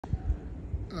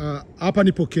Hapa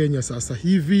nipo Kenya sasa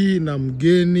hivi na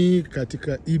mgeni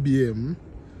katika EBM.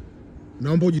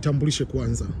 Naomba ujitambulishe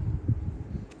kwanza.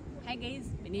 Hi guys,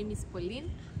 my name is Pauline.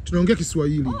 Tunaongea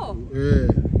Kiswahili.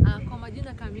 Kwa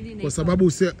majina kamili kwa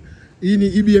sababu hii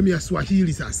ni EBM ya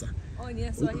Swahili sasa. Ni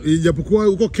ya Swahili. Japokuwa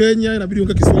uko Kenya inabidi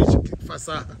ongea Kiswahili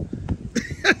fasaha.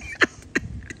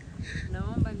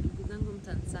 Naomba ndugu zangu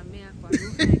mtanisamea kwa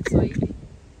lugha ya Kiswahili.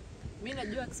 Mimi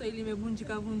najua Kiswahili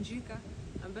imevunjika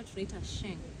ambayo tunaita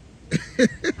sheng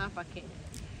hapa Kenya.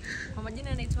 Kwa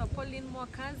majina naitwa Pauline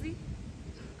MWAKAZI.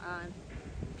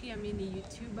 Pia mimi ni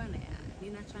YouTuber na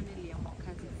nina channel ya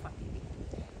MWAKAZI FAMILY.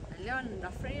 Na leo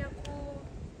ninafurahia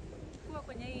kuwa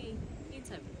kwenye hii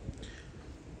interview.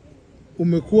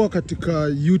 Umekuwa katika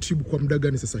YouTube kwa muda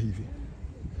gani sasa hivi?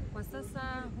 Kwa sasa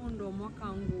huu ndo mwaka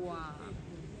wangu wa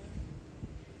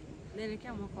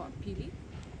naelekea mwaka wa pili.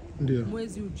 Ndio.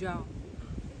 Mwezi ujao.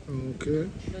 Okay.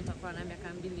 Ndio nitakuwa na miaka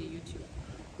 2 YouTube.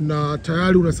 Na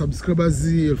tayari una subscribers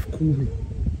 10,000.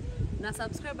 Na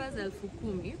subscribers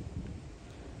 10,000.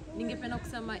 Ningependa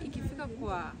kusema ikifika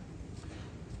kwa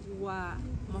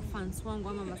mafans wangu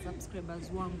ama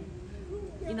subscribers wangu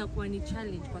inakuwa ni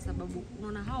challenge, kwa sababu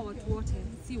unaona hao watu wote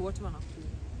si wote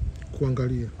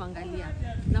kuangalia.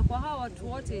 Na kwa hao watu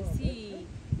wote si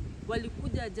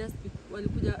walikuja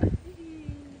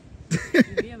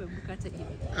Bibia amebukata hivi.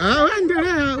 Wewe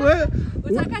endelea wewe.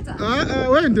 Utakata?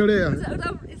 Wewe endelea.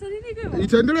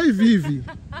 Itaendelea hivi.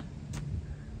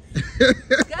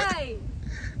 Guy.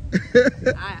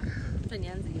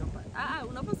 Tutanianza hiyo hapa.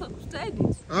 Unapaswa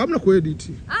kuedit. Hamna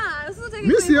kuedit. Sasa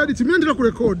mimi si edit, mimi naendelea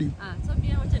kurekodi. So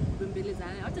pia wacha nikubembeleza.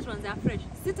 Wacha tuanze fresh.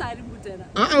 Sitaharibu tena.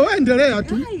 Wewe endelea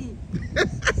tu.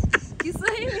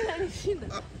 Kiswahili inanishinda.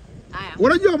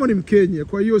 Unajua kama ni Mkenya,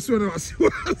 kwa hiyo sio na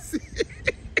wasiwasi.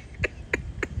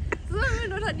 Sasa mimi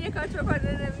ndo tanieka watu kwa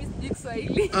nene mimi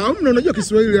Kiswahili. Mimi unajua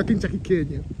Kiswahili lakini cha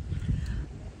Kikenya.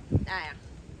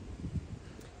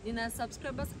 Nina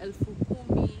subscribers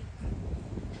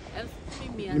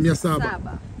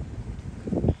 10,700.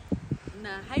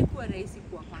 Na haikuwa rahisi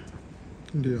kuwapata.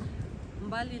 Ndio.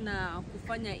 Mbali na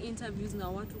kufanya interviews na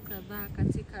watu kadhaa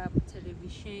katika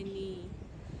televisheni,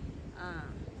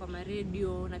 kwa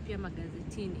maredio na pia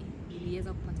magazetini,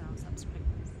 niliweza kupata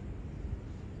subscribers.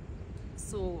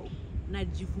 So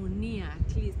najivunia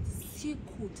at least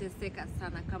sikuteseka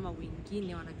sana kama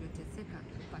wengine wanavyoteseka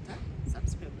kupata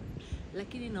subscribers.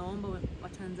 Lakini naomba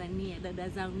Watanzania, dada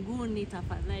zanguni,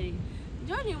 tafadhali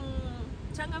njoni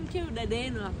mchangamkie dada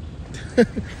yenu hapa.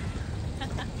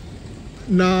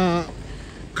 Na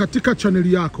katika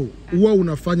channel yako huwa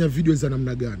unafanya video za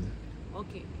namna gani?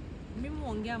 Okay. Mimi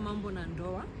huongea mambo na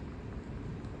ndoa,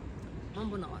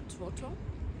 mambo na watoto,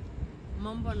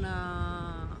 mambo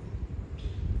na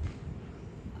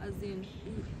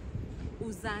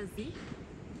uzazi.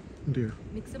 Ndio.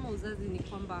 Nikisema uzazi ni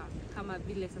kwamba kama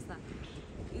vile sasa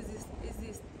hizi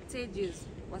stages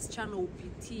wasichana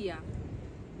hupitia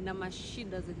na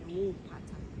mashida zenye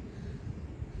hupata.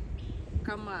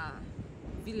 Kama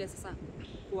vile sasa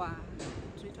kwa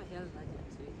tunaitwa health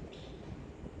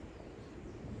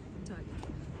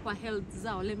kwa health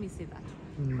zao, let me say that.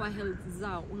 Kwa health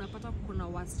zao unapata kuna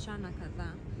wasichana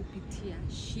kadhaa hupitia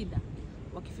shida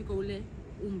wakifika ule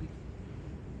umri.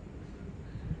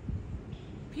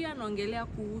 Pia naongelea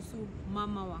kuhusu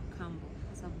mama wa kambo,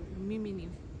 kwa sababu mimi ni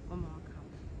mama wa kambo.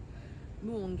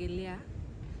 Mimi huongelea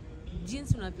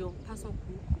jinsi unavyopaswa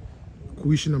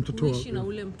kuishi na mtoto wako, kuishi na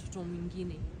ule mtoto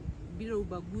mwingine bila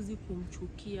ubaguzi,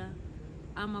 kumchukia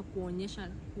ama kuonyesha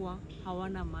kuwa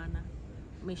hawana maana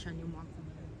maishani mwako.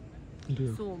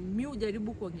 Ndio. So mimi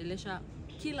hujaribu kuongelesha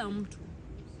kila mtu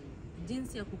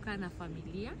jinsi ya kukaa na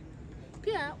familia.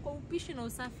 Pia kwa upishi na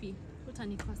usafi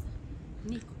utanikosa.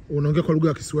 Unaongea kwa lugha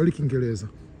ya Kiswahili, Kiingereza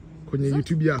kwenye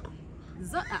YouTube yako?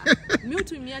 Mimi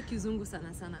hutumia Kizungu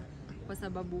sana kwa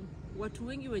sababu watu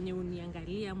wengi wenye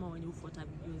uniangalia ama wenye ufuata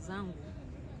video zangu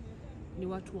ni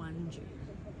watu wa nje.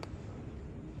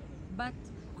 But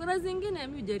kuna zingine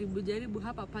mimi jaribu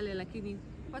hapa pale, lakini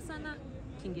kwa sana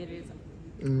Kiingereza.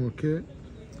 Okay.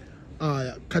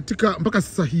 Katika mpaka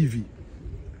sasa hivi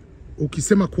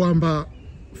ukisema kwamba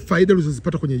faida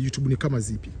ulizozipata kwenye YouTube ni kama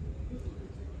zipi?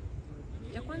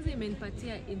 Ya kwanza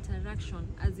imenipatia interaction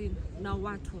na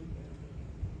watu.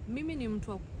 Mimi ni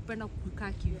mtu wa kupenda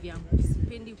kukaa kivyangu.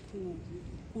 Sipendi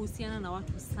kuhusiana na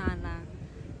watu sana.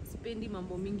 Sipendi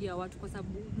mambo mingi ya watu, kwa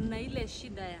sababu na ile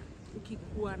shida ya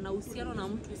ukikuwa na uhusiano na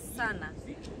mtu sana,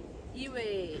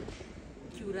 iwe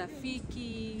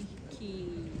kiurafiki,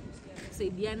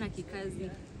 kusaidiana kikazi,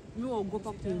 mimi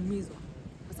huogopa kuumizwa,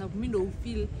 kwa sababu mimi ndo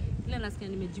ufeel ile nasikia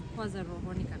nimejikwaza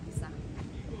rohoni kabisa.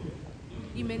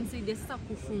 imenisaidia sasa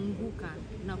kufunguka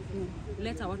na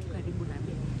kuleta watu karibu na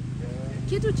mimi.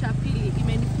 Kitu cha pili,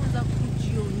 imenifunza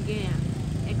kujiongea,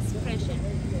 expression.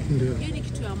 Hiyo ni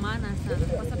kitu ya maana sana,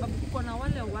 kwa sababu kuko na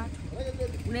wale watu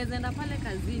unaweza enda pale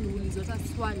kazini ulizota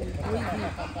swali huwezi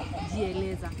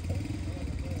jieleza.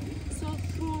 So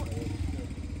through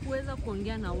kuweza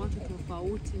kuongea na watu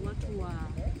tofauti, watu wa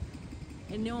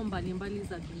eneo mbalimbali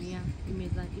za dunia,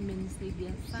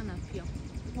 imenisaidia sana pia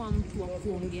kuwa mtu wa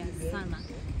kuongea sana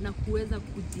na kuweza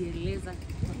kujieleza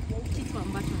kitu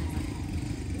ambacho naweza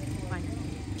kufanya.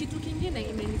 Kitu kingine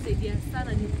imenisaidia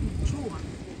sana ni kujua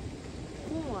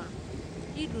kuwa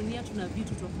hii dunia tuna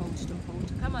vitu tofauti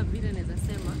tofauti. Kama vile naweza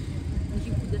sema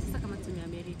nikikuja sasa kama tuseme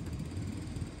Amerika,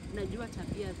 najua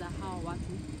tabia za hawa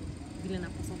watu vile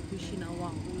napaswa kuishi na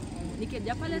wao.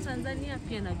 Nikija pale Tanzania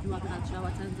pia najua culture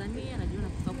wa Tanzania, najua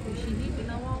napaswa kuishi hivi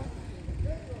na wao.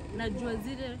 Najua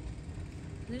zile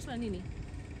nini?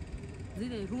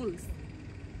 Zile rules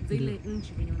zile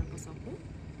nchi venye unapaswa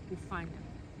kufanya.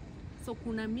 So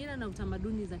kuna mila na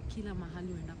utamaduni za kila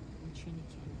mahali uenda nchini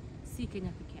Kenya. Si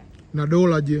Kenya peke yake. Na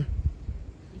dola je?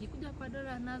 Ikikuja kwa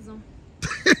dola nazo.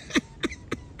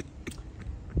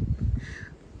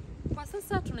 Kwa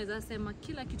sasa tunaweza sema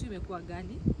kila kitu imekuwa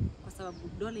ghali kwa sababu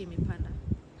dola imepanda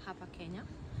hapa Kenya.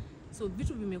 So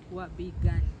vitu vimekuwa bei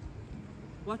ghali.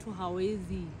 Watu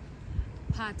hawezi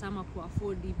pata ama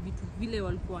kuafford vitu vile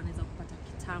walikuwa wanaweza kupata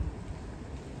kitambo.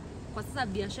 Kwa sasa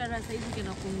biashara sasa hivi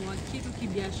ukienda kununua kitu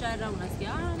kibiashara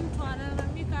unasikia mtu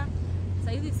analalamika,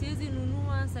 sasa hivi siwezi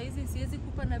nunua, sasa hivi siwezi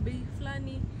kupa na bei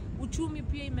fulani, uchumi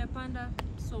pia imepanda.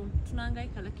 So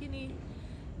tunahangaika, lakini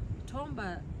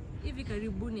tomba hivi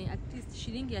karibuni at least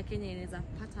shilingi ya Kenya inaweza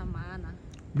pata maana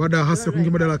baada ya hasa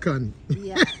kuingia madarakani.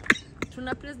 Yeah.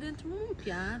 Tuna president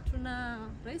mpya, tuna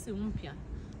rais mpya.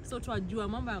 So tuwajua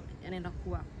mambo yanaenda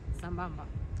kuwa sambamba.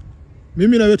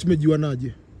 Mimi na wewe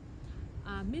tumejuanaje?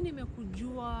 Mimi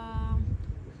nimekujua,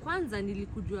 kwanza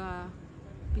nilikujua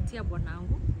kupitia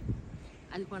bwanangu.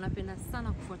 Alikuwa anapenda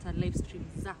sana kufuata live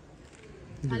streams za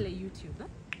pale YouTube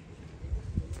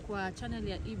kwa channel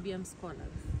ya EBM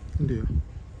Scholars. Ndio.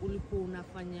 Ulikuwa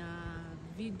unafanya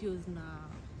videos, na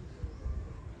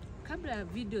kabla ya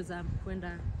videos za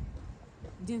kwenda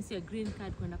jinsi ya green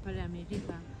card kwenda pale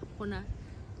Amerika, kuna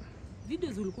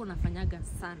videos ulikuwa unafanyaga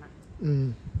sana.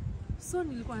 So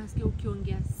nilikuwa nasikia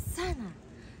ukiongea sana,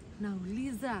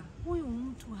 nauliza huyu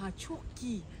mtu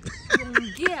hachoki,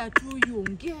 yongea tu,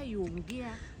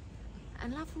 yongea.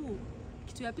 Alafu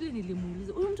kitu ya pili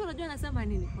nilimuuliza, huyu mtu anajua anasema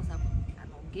nini? Kwa sababu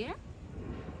anaongea,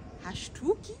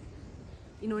 hashtuki,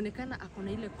 inaonekana ako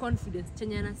na ile confidence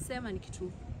chenye anasema ni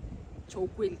kitu cha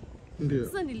ukweli. Ndio.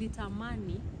 Sasa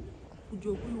nilitamani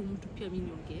kujua huyu mtu pia mimi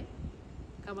niongee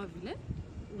kama vile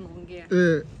unaongea.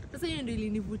 Sasa hiyo ndio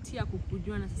ilinivutia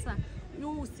kukujua, na sasa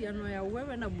hiyo uhusiano ya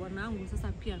wewe na bwanangu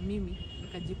sasa pia mimi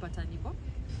nikajipata niko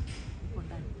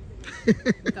ndani.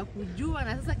 Nikakujua,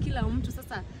 na sasa kila mtu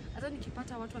sasa hata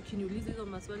nikipata watu wakiniuliza hizo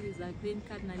maswali za green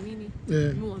card na nini,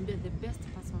 mimi huambia the best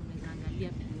person anaangalia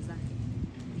video zake.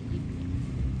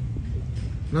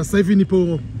 Na sasa hivi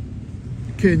nipo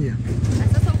Kenya. Na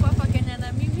sasa uko hapa Kenya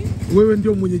na mimi. Wewe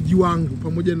ndio mwenyeji wangu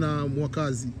pamoja na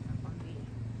Mwakazi.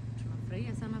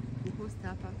 Tunafurahia sana kuhost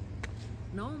hapa.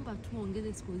 Naomba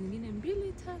tuongeze siku zingine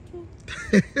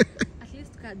 2-3. At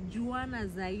least kajuana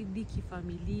zaidi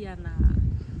kifamilia, na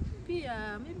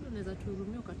pia maybe unaweza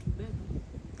tuhurumia ukatubeba.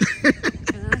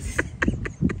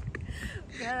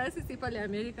 Sisi pale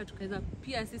Amerika tukaweza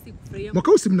pia sisi kufurahia.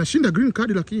 Mwaka huu si mnashinda green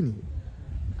card, lakini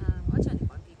wacha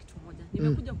nikwambie kitu moja.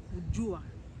 Nimekuja kujua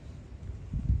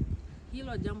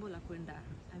hilo jambo la kwenda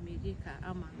Amerika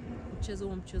ama mchezo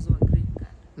wa green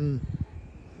card.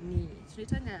 Ni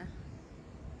tunaitanga,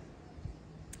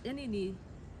 yani ni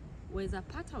weza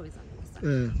pata weza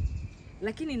kosa.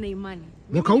 Lakini na imani.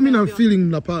 Mwaka huu na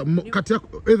feeling kati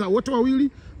yako either wote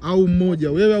wawili au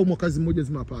mmoja, wewe au Mwakazi mmoja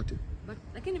zimapate.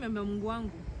 Lakini nimeambia Mungu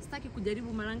wangu sitaki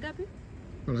kujaribu mara ngapi?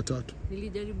 Mara 3.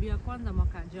 Nilijaribu ya kwanza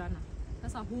mwaka jana.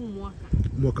 Sasa huu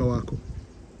mwaka wako.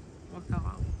 Mwaka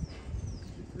wangu.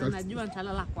 Na najua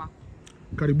nitalala kwako.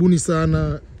 Karibuni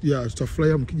sana.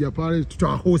 Tutafurahia mkija pale,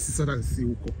 tutawahosi sana sisi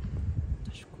huko.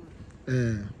 Tashukuru.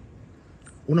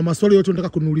 Una maswali yote unataka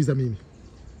kuniuliza mimi?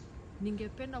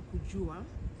 Ningependa kujua,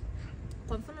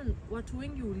 kwa mfano watu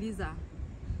wengi uliza,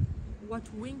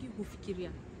 watu wengi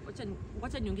hufikiria,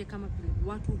 wacha niongee kama vile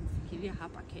watu hufikiria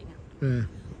hapa Kenya.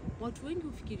 Watu wengi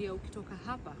hufikiria ukitoka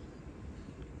hapa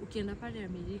ukienda pale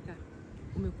Amerika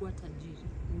umekuwa tajiri.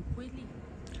 Ni kweli?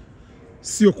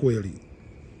 Sio kweli.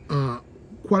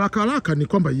 Kwa haraka ni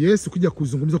kwamba yes, ukija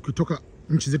kuzungumza kutoka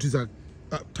nchi zetu za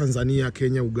Tanzania,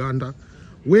 Kenya, Uganda,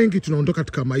 wengi tunaondoka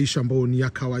katika maisha ambayo ni ya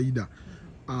kawaida.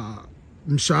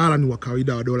 mshahara ni wa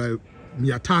kawaida wa dola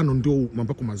 500 ndio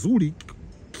mambo mazuri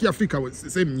kiafrika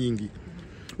sehemu nyingi.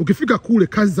 Ukifika kule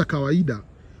kazi za kawaida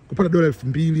kupata dola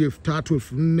 2000, 3000,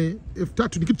 4000,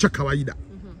 3000 ni kitu cha kawaida.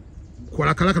 Kwa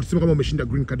haraka tuseme kama umeshinda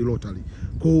green card lottery.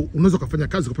 Kwa unaweza kufanya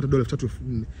kazi kupata dola 3000,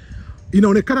 4000.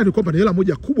 Inaonekana ni kwamba ni hela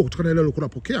moja kubwa kutokana na ile ulikuwa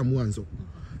unapokea mwanzo.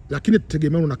 Lakini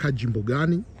tutegemea unakaa jimbo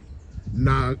gani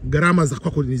na gharama za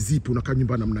kwako ni zipi, unakaa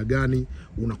nyumba namna gani,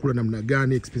 unakula namna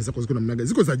gani, expenses zako ziko namna gani.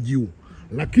 Ziko za juu.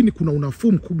 Lakini kuna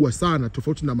unafuu mkubwa sana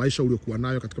tofauti na maisha uliyokuwa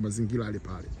nayo katika mazingira yale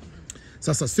pale.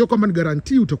 Sasa sio kwamba ni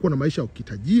guarantee utakuwa na maisha ya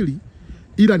kitajiri,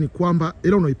 ila ni kwamba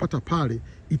hela unaipata pale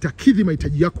itakidhi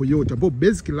mahitaji yako yote, ambapo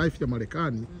basic life ya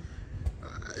Marekani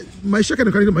maisha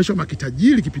yake ni maisha ya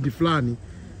kitajiri kipindi fulani,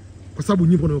 kwa sababu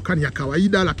nyumba unayokaa ya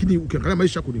kawaida, lakini ukiangalia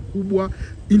maisha yako ni kubwa,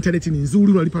 internet ni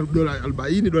nzuri, unalipa dola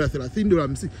 40, dola 30, dola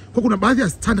 50. Kwa kuna baadhi ya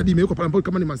standard imewekwa pale ambapo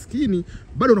kama ni maskini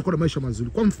bado unakuwa na maisha mazuri.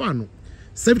 Kwa mfano,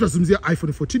 sasa hivi tunazungumzia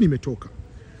iPhone 14 imetoka.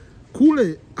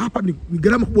 Kule hapa ni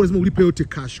gharama kubwa, lazima ulipe yote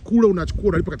cash. Kule unachukua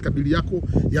unalipa katika bili yako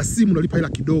ya simu, unalipa hela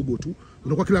kidogo tu.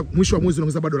 Unakuwa kila mwisho wa mwezi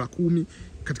unaongeza bado $10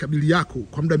 katika bili yako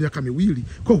kwa muda wa miaka 2.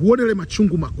 Kwa huone ile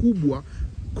machungu makubwa.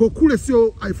 Kwa kule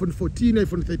sio iPhone 14,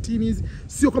 iPhone 13 hizi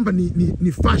sio kwamba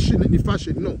ni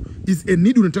fashion, no. Is a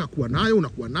need, unataka kuwa nayo,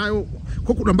 unakuwa nayo.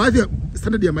 Kwa kuna baadhi ya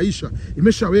standard ya maisha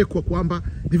imeshawekwa kwamba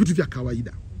ni vitu vya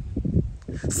kawaida.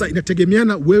 Sasa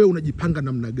inategemeana wewe unajipanga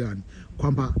namna gani,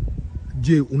 kwamba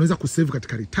je, unaweza kusave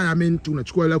katika retirement,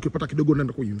 unachukua hela ukipata kidogo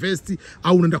unaenda kuinvest,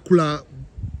 au unaenda kula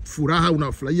furaha,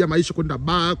 unafurahia maisha, kwenda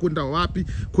bar, kwenda wapi.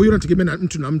 Kwa hiyo inategemea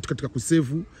na mtu katika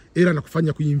kusave hela na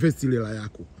kufanya kuinvest ile hela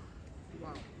yako.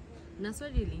 Wow. Na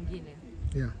swali lingine.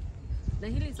 Yeah. Na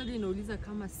hili swali linauliza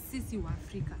kama sisi wa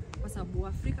Afrika, kwa sababu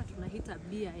Afrika tuna hii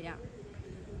tabia ya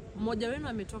mmoja wenu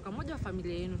ametoka, mmoja wa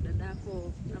familia yenu,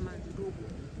 dadako ama ndugu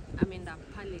ameenda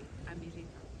pale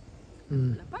Amerika.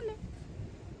 Na pale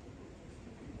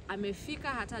amefika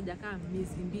hata hajakaa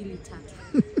miezi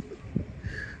 2-3.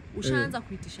 Ushaanza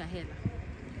kuitisha hela.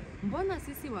 Mbona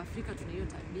sisi wa Afrika tuna hiyo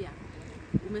tabia?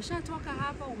 Umeshatoka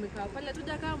hapa, umekaa pale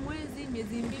hatujakaa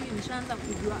miezi 2 nishaanza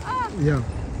kujua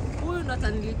huyu ndo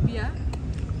atanilipia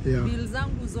bill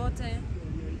zangu zote.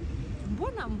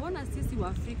 Mbona sisi wa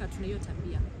Afrika tuna hiyo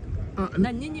tabia?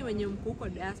 Na nyinyi wenye mko huko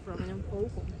diaspora, wenye mko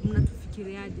huko,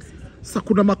 mnatufikiriaje sisi? Sasa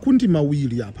kuna makundi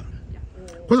mawili hapa.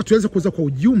 Kwanza tuweze kuanza kwa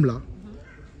ujumla.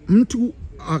 Mtu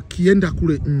akienda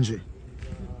kule nje,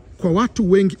 kwa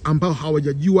watu wengi ambao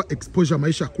hawajajua exposure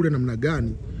maisha kule namna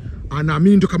gani,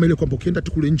 anaamini ndio kama ile kwamba ukienda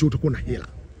tu kule nje utakuwa na hela.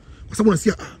 Kwa sababu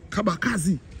unasikia kama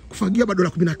kazi kufagia dola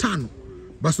 15,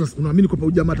 basi unaamini kwamba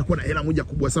huyu jamaa atakuwa na hela moja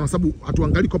kubwa sana, sababu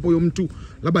hatuangalii kwamba huyo mtu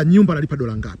labda nyumba analipa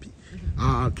dola ngapi.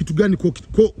 Kitu gani kwa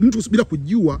mtu bila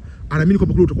kujua anaamini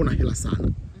kwamba kule utakuwa na hela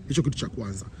sana. Hicho kitu cha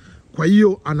kwanza. Kwa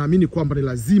hiyo anaamini kwamba ni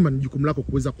lazima ni jukumu lako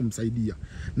kuweza kumsaidia.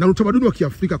 Na utamaduni wa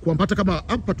Kiafrika kwamba hata kama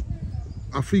hapa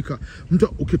Afrika mtu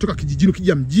ukitoka kijijini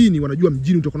ukija mjini, wanajua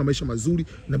mjini utakuwa na maisha mazuri,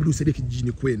 inabidi usaidie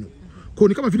kijijini kwenu. Kwa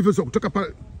ni kama vile vile kutoka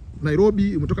pale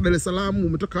Nairobi, umetoka Dar es Salaam,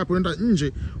 umetoka hapo unaenda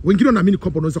nje, wengine wanaamini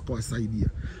kwamba unaweza kuwasaidia.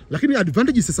 Lakini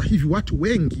advantage sasa hivi watu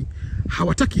wengi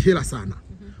hawataki hela sana.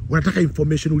 Wanataka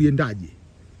information, uliendaje?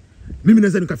 Mimi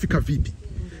naweza nikafika vipi?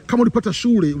 Kama ulipata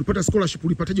shule, ulipata scholarship,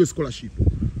 ulipataje scholarship?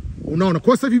 Unaona,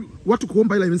 kwa sasa hivi watu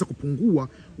kuomba hela imeanza kupungua,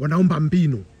 wanaomba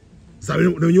mbinu za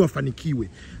wenyewe wafanikiwe.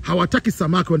 Hawataki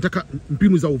samaki, wanataka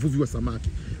mbinu za uvuvi wa samaki.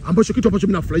 Ambacho kitu ambacho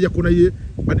mimi nafurahia kuona yeye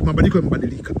mabadiliko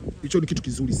yamebadilika. Hicho ni kitu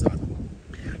kizuri sana.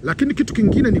 Lakini kitu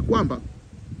kingine ni kwamba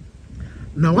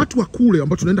na watu wa kule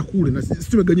ambao tunaenda kule, na sisi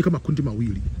tumegawanyika makundi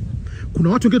mawili. Kuna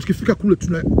watu wengine tukifika kule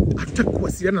hatutaki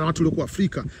kuwasiliana na watu walioko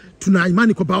Afrika. Tuna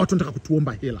imani kwamba watu wanataka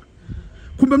kutuomba hela.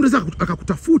 Kumbe mtu anaweza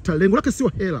akakutafuta, lengo lake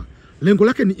sio hela. Lengo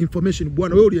lake ni information.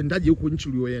 Bwana, wewe uliendaje huko nchi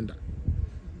ulioenda?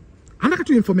 Anataka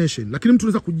tu information, lakini mtu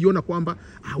anaweza kujiona kwamba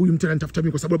huyu mtu ananitafuta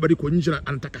mimi kwa sababu bado yuko nje na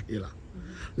anataka hela.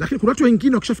 Lakini kuna watu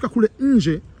wengine wakishafika kule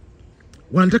nje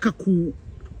wanataka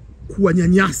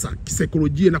kuwanyanyasa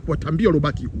kisaikolojia na kuwatambia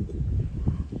waliobaki huko.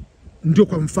 Ndio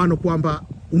kwa mfano kwamba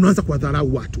unaanza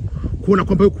kuwadharau watu, kuona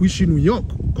kwamba wewe kuishi New York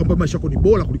kwamba maisha yako ni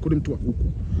bora kuliko mtu wa huko.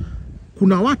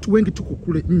 Kuna watu wengi tuko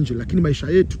kule nje, lakini maisha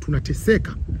yetu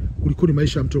tunateseka kuliko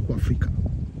maisha ya mtu wa Afrika.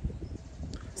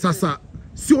 Sasa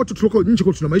sio watu tuliko nje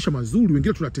kwa tuna maisha mazuri,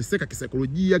 wengine tunateseka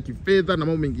kisaikolojia, kifedha na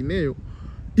mambo mengineyo.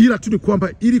 Ila tu ni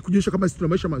kwamba ili kujionyesha kama sisi tuna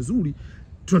maisha mazuri,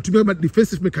 tunatumia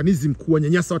defensive mechanism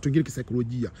kuwanyanyasa watu wengine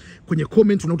kisaikolojia. Kwenye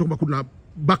comment unakuta kwamba kuna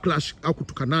backlash au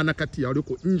kutukanana kati ya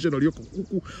walioko nje na walioko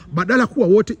huku, badala kuwa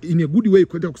wote in a good way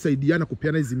kwenda kusaidiana,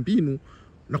 kupeana hizo mbinu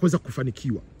na kuweza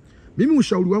kufanikiwa. Mimi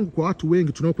ushauri wangu kwa watu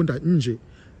wengi tunaokwenda nje,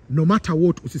 no matter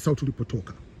what, usisahau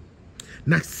tulipotoka.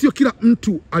 Na sio kila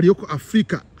mtu aliyoko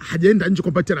Afrika hajaenda nje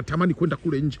kwamba anatamani kwenda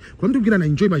kule nje. Kuna mtu mwingine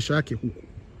anaenjoy maisha yake huku.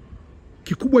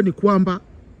 Kikubwa ni kwamba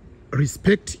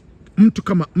respect mtu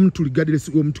kama mtu,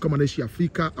 regardless huyo mtu kama anaishi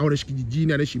Afrika au anaishi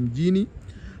kijijini, anaishi mjini.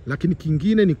 Lakini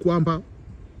kingine ni kwamba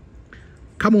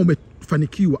kama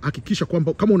umefanikiwa, hakikisha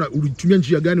kwamba kama ulitumia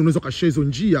njia gani unaweza kashare hizo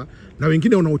njia na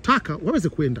wengine wanaotaka waweze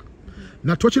kwenda.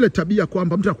 Na tuache ile tabia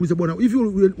kwamba mtu anakuuliza bwana, hivi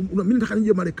mimi nataka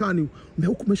nije Marekani,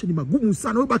 huko maisha ni magumu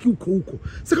sana, wewe baki huko.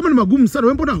 Sasa kama ni magumu sana,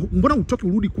 wewe mbona utoke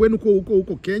urudi kwenu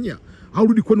huko Kenya au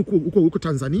urudi kwenu huko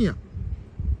Tanzania?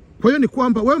 Kwa hiyo ni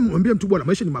kwamba wewe mwambie mtu bwana,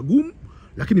 maisha ni magumu,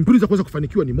 lakini mbinu za kuweza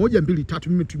kufanikiwa ni 1 2 3.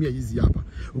 Mimi nitumia hizi hapa.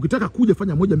 Ukitaka kuja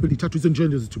fanya 1 2 3, hizo njia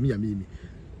ndio zitumia mimi.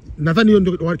 Nadhani hiyo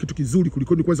ndio kitu kizuri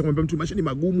kuliko ni kuweza kumwambia mtu maisha ni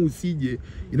magumu usije,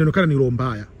 inaonekana ni roho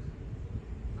mbaya.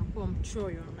 Hapo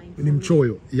mchoyo na ni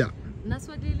mchoyo, yeah. Na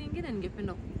swali lingine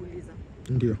ningependa kukuuliza.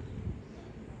 Ndio.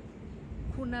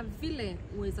 Kuna vile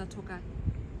uweza toka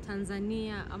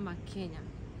Tanzania ama Kenya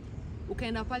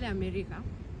ukaenda pale Amerika.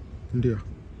 Ndio.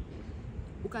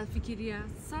 Ukafikiria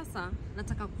sasa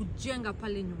nataka kujenga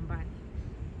pale nyumbani.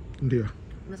 Ndio.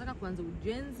 Unataka kuanza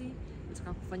ujenzi,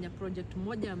 unataka kufanya project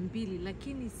 1 2,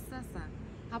 lakini sasa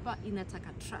hapa inataka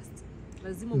trust.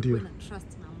 Lazima uwe na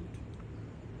trust na mtu.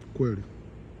 Kweli.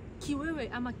 Kiwewe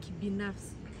ama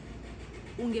kibinafsi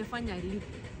ungefanya lipi?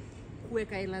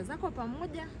 Kuweka hela zako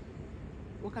pamoja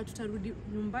wakati utarudi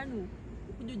nyumbani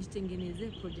ukuje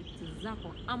ujitengenezee project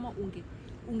zako, ama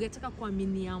ungetaka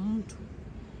kuaminia mtu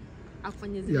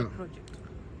afanye zile project?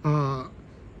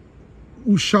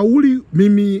 Ushauri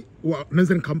mimi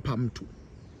naweza nikampa mtu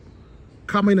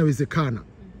kama inawezekana,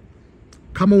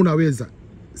 kama unaweza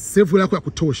save yako ya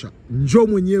kutosha, njoo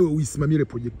mwenyewe uisimamie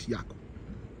project yako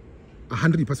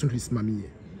 100% uisimamie.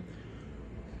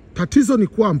 Tatizo ni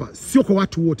kwamba sio kwa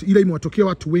watu wote, ila imewatokea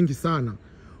watu wengi sana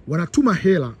wanatuma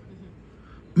hela,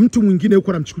 mtu mwingine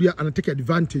yuko anamchukulia, anatake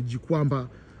advantage kwamba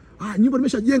nyumba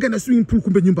nimeshajenga na swimming pool,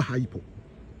 kumbe nyumba haipo.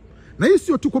 Na hiyo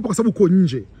sio tu kwa sababu uko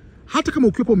nje. Hata kama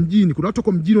ukiwepo mjini, kuna watu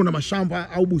wako mjini wana mashamba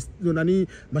au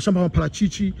mashamba ya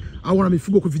maparachichi au wana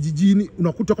mifugo kwa vijijini,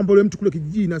 unakuta kwamba yule mtu kule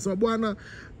kijijini anasema bwana,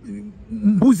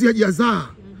 mbuzi hajazaa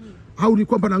au ni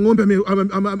kwamba na ng'ombe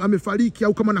amefariki,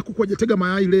 au kama na kuku hajatega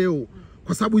mayai leo,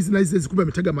 kwa sababu hizi na hizi kumbe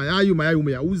ametega mayai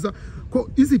umeyauza. Kwa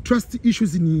hizi trust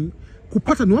issues ni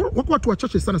kupata, ni wako watu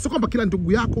wachache sana. Sio kwamba kila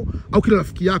ndugu yako au kila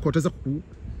rafiki yako ataweza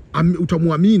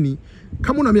utamuamini.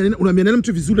 Kama unamiana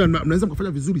mtu vizuri, mnaweza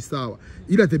mkafanya vizuri sawa,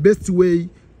 ila the best way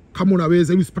kama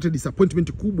unaweza, ili usipate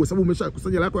disappointment kubwa, sababu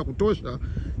umeshakusanya hela yako ya kutosha,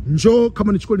 njoo.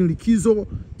 Kama nichukue ni likizo,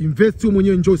 invest wewe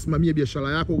mwenyewe, njoo usimamie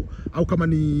biashara yako, au kama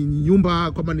ni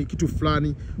nyumba, kama ni kitu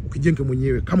fulani, ukijenge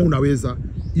mwenyewe kama unaweza.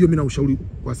 Hiyo mimi naushauri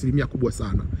kwa asilimia kubwa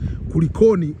sana,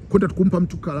 kulikoni kwenda kumpa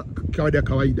mtu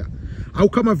kawaida. Au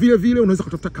kama vile unaweza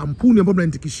kutafuta kampuni ambayo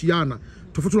mnaandikishiana,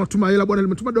 tofauti unatuma hela, bwana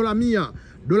nimetuma $100,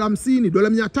 $50,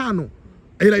 $500,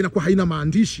 hela inakuwa haina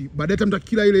maandishi. Baadaye mtu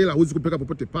kila ile hela huwezi kupeleka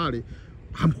popote pale,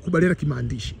 hamkukubaliana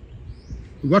kimaandishi.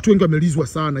 Watu wengi wamelizwa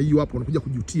sana hiyo hapo, wanakuja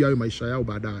kujutia hayo maisha yao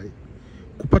baadaye.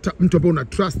 Kupata mtu ambaye una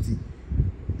trust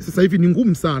sasa hivi ni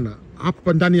ngumu sana.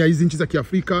 Hapa ndani ya hizi nchi za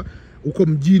Kiafrika, uko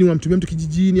mjini unamtumia mtu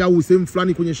kijijini au sehemu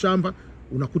fulani kwenye shamba,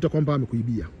 unakuta kwamba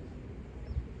amekuibia.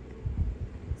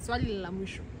 Swali la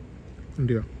mwisho.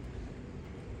 Ndio.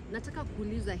 Nataka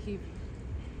kuuliza hivi,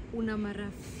 una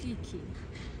marafiki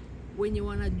wenye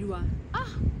wanajua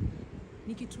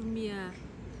nikitumia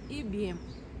EBM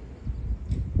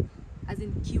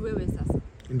kiwewe sasa?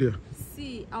 Ndio.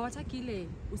 Si hawataki ile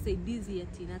usaidizi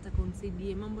ati nataka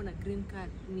unisaidie mambo na green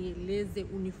card, nieleze,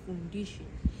 unifundishe,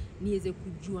 niweze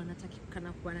kujua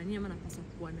natakikana kuwa na nini ama napaswa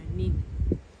kuwa na nini.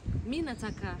 Mimi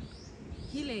nataka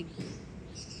ile,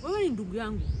 wewe ni ndugu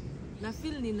yangu, na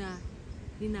feel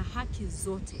nina haki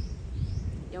zote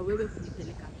ya wewe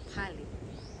kunipeleka pale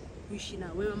kuishi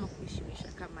na wewe ama kuishi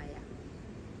maisha kama ya.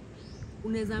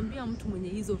 Unaweza ambia mtu mwenye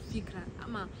hizo fikra,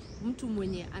 ama mtu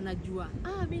mwenye anajua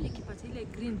mimi nikipata ile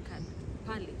green card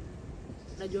pale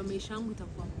najua maisha yangu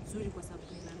itakuwa mzuri kwa sababu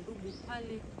nina ndugu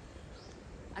pale,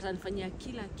 atanifanyia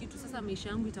kila kitu, sasa maisha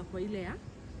yangu itakuwa ile ya.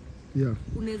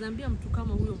 Unaweza ambia mtu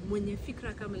kama huyo mwenye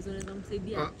fikra kama hizo, unaweza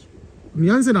msaidia?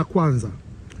 Nianze na kwanza,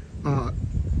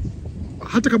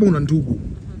 hata kama una ndugu,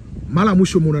 mara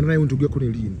mwisho umeona naye ndugu yako ni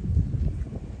lini?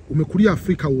 Umekulia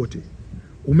Afrika wote,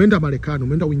 umeenda Marekani,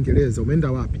 umeenda Uingereza,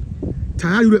 umeenda wapi,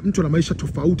 tayari yule mtu ana maisha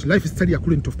tofauti, lifestyle ya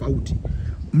kule ni tofauti.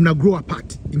 Mna grow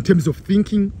apart in terms of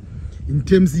thinking, in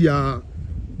terms ya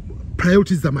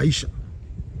priorities za maisha.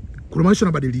 Kuna maisha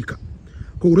yanabadilika.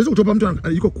 Kwa hiyo unaweza kutopa mtu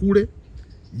yuko kule,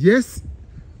 yes,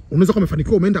 unaweza kama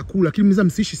umefanikiwa umeenda kule, lakini mnaweza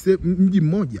msiishi mji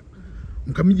mmoja,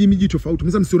 mkamiji miji tofauti,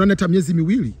 mnaweza msionane hata miezi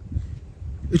miwili.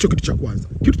 Hicho kitu cha kwanza.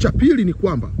 Kitu cha pili ni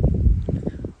kwamba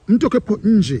mtu ukipo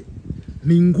nje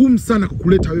ni ngumu sana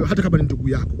kukuleta wewe hata kama ni ndugu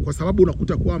yako, kwa sababu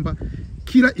unakuta kwamba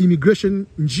kila immigration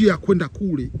njia kwenda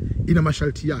kule ina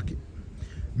masharti yake.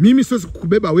 Mimi siwezi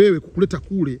kukubeba wewe kukuleta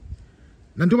kule,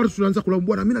 na ndio watu tunaanza kulaumu,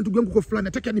 bwana mimi na ndugu yangu kwa fulani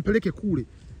nataka anipeleke kule.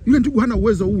 Yule ndugu hana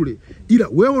uwezo ule, ila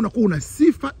wewe unakuwa una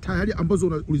sifa tayari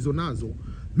ambazo ulizonazo.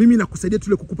 Mimi nakusaidia tu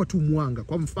ile kukupa tu mwanga.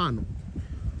 Kwa mfano,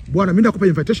 bwana mimi nakupa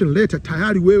invitation letter,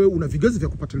 tayari wewe una vigezo vya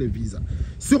kupata ile visa.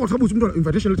 Sio kwa sababu mtu ana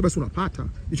invitation letter basi unapata.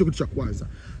 Hicho kitu cha kwanza.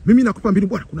 Mimi nakupa mbinu,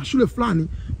 bwana kuna shule fulani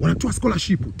wanatoa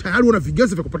scholarship, tayari una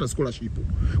vigezo vya kupata scholarship.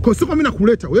 Kwa hiyo sio kwa mimi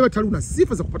nakuleta, wewe tayari una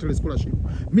sifa za kupata ile scholarship.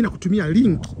 Mimi nakutumia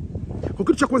link. Kwa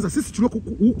kitu cha kwanza, sisi tulioko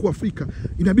huku Afrika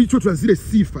inabidi tuwe tuna zile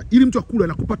sifa ili mtu akule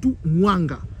anakupa tu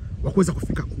mwanga wa kuweza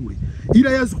kufika kule.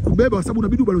 Ila yeye kukubeba kwa sababu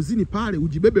unabidi ubalozini pale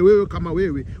ujibebe wewe kama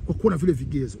wewe kwa kuwa na vile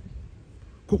vigezo.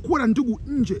 Kwa kuwa na ndugu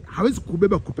nje hawezi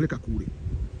kukubeba kukupeleka kule.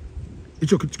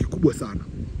 Hicho kitu kikubwa sana.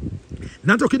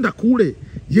 Na hata ukienda kule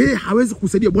yeye hawezi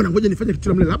kukusaidia, bwana ngoja nifanye kitu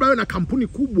namna. Labda wewe na kampuni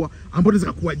kubwa ambayo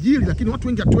inaweza kukuajiri, lakini watu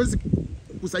wengi hatuwezi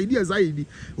kusaidia zaidi.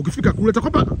 Ukifika kule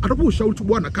atakupa ushauri tu,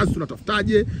 bwana kazi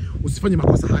tunatafutaje, usifanye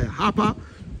makosa haya hapa,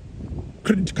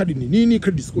 credit card ni nini,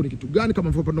 credit score ni kitu gani, kama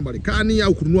mfano panda Marekani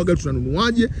au kununua gari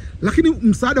tunanunuaje. Lakini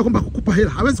msaada kwamba kukupa hela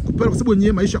hawezi kukupa, kwa sababu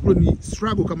yenyewe maisha kule ni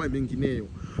struggle kama mengineyo.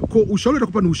 Kwa ushauri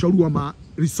atakupa ni ushauri wa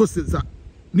resources za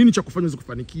nini cha kufanya uweze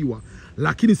kufanikiwa,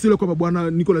 lakini sio kwamba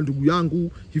bwana niko na ndugu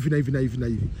yangu hivi na hivi na hivi na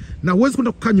hivi. Na uweze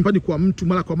kwenda kukaa nyumbani kwa mtu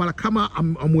mara kwa mara kama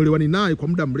amuelewani naye kwa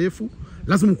muda mrefu.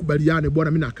 Lazima mkubaliane,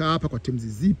 bwana mimi nakaa hapa kwa terms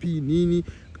zipi nini.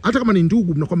 Hata kama ni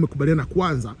ndugu mnakuwa mmekubaliana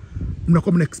kwanza,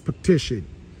 mnakuwa mna expectation.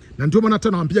 Na ndio maana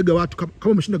hata nawaambiaga watu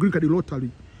kama umeshinda green card lottery,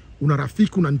 una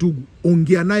rafiki una ndugu,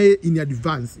 ongea naye in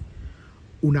advance.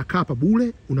 Unakaa hapa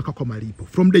bure, unakaa kwa malipo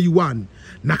from day one,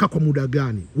 nakaa kwa muda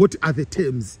gani, what are the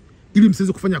terms, ili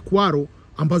msiweze kufanya kwaro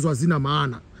ambazo hazina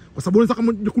maana. Kwa sababu unaweza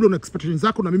kama kule una expectations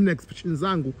zako na mimi na expectations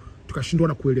zangu tukashindwa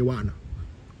na kuelewana.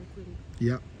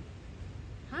 Yeah.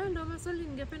 Hayo ndio maswali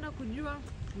ningependa kujua,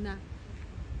 na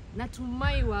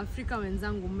natumai wa Afrika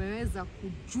wenzangu mmeweza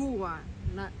kujua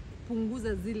na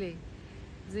punguza zile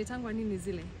zinaitangwa nini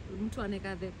zile mtu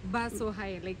anaweka the bar so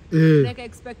high like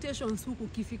expectations huku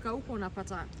kifika huko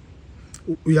unapata.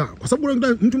 Yeah, kwa sababu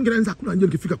mtu mwingine anaanza kula nje,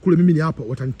 nikifika kule mimi ni hapa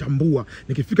watanitambua.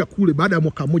 Nikifika kule baada ya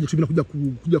mwaka mmoja tu mimi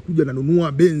nakuja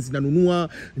nanunua Benz, nanunua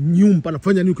nyumba,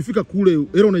 nafanya nini. Ukifika kule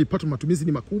era unaipata matumizi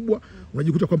ni makubwa,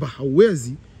 unajikuta kwamba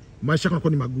hauwezi, maisha yako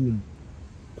yanakuwa ni magumu.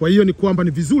 Kwa hiyo ni kwamba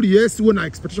ni vizuri yes uwe na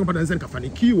expectation kwamba naweza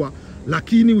nikafanikiwa,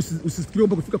 lakini usifikirie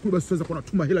kwamba kufika kule basi unaweza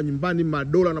kunatuma hela nyumbani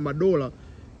madola na madola.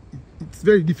 It's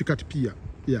very difficult pia.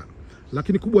 Yeah.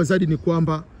 Lakini kubwa zaidi ni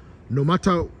kwamba no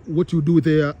matter what you do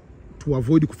there, to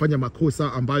avoid kufanya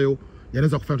makosa ambayo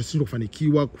yanaweza kufanya tusishindwe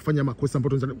kufanikiwa, kufanya makosa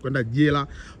ambayo tunaweza kwenda jela,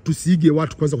 tusiige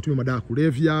watu kwanza kutumia madawa ya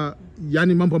kulevya,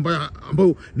 yani mambo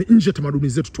ambayo ni nje ya tamaduni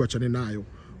zetu tuachane nayo.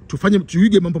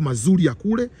 Tuige mambo mazuri ya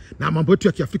kule na mambo yetu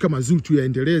ya Kiafrika mazuri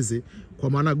tuyaendeleze, kwa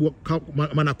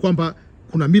maana kwamba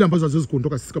kuna mila ambazo haziwezi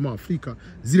kuondoka sisi kama Afrika,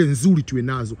 zile nzuri tuwe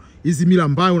nazo. Hizi mila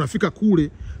ambayo unafika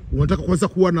kule unataka kwanza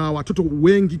kuwa na watoto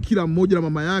wengi kila mmoja na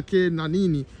mama yake na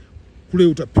nini, kule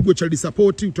utapigwa child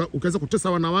support, ukaanza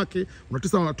kutesa wanawake,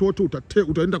 unatesa watoto,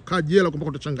 utaenda kukaa jela kwamba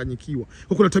utachanganyikiwa.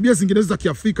 Kwa kuna tabia zingine za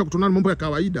Kiafrika kutonana mambo ya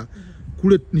kawaida,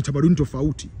 kule ni tamaduni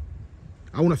tofauti.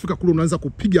 Au unafika kule unaanza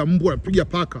kupiga mbwa, unapiga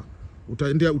paka,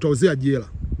 utaozea jela.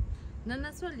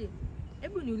 Na swali,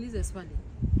 hebu niulize swali.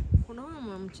 Kuna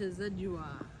huyo mchezaji wa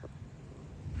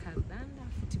kandanda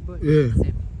football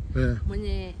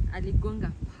mwenye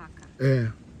aligonga paka.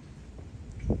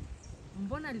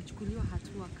 Mbona alichukuliwa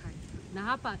hatua kali? Na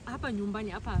hapa nyumbani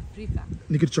hapa Afrika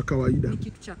ni kitu cha kawaida. Ni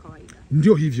kitu cha kawaida.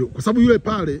 Ndio hivyo, kwa sababu yule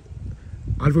pale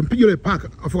alivyompiga yule paka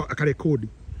afu akarekodi.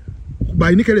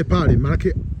 Kubainika ile pale maana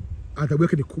yake adhabu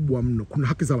yake ni kubwa mno. Kuna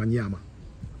haki za wanyama.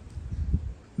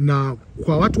 Na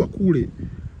kwa watu wa kule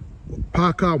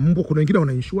paka, mbwa, kuna wengine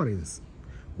wana insurance.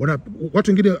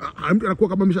 Watu wengine anakuwa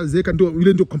kama ameshazeeka, ndio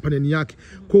ile ndio companion yake.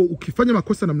 Kwa ukifanya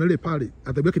makosa namna ile pale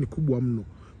adhabu yake ni kubwa mno.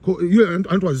 Kwa yule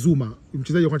anaitwa Zuma,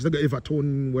 mchezaji wa kucheza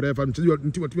Everton whatever,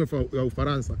 mchezaji wa timu ya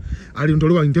Ufaransa,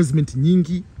 aliondolewa investment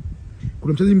nyingi.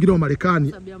 Kuna mchezaji mwingine wa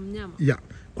Marekani, yeah,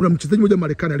 kuna mchezaji mmoja wa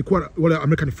Marekani alikuwa wale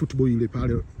American football ile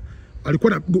pale,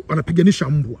 alikuwa anapiganisha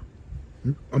mbwa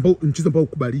ambao mchezo ambao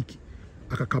ukubaliki,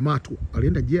 akakamatwa,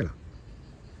 alienda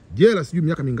jela sijui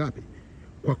miaka mingapi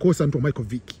kwa kosa mtu Michael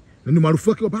Vick, na ni maarufu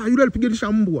wake kwamba yule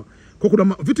alipiganisha mbwa. Kwa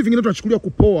kuna vitu vingine tunachukulia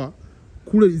kupoa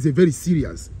kule is a very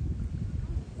serious.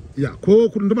 Yeah, kwa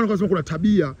hiyo ndio maana kwa kuna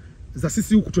tabia za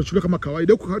sisi huku tunachukulia kama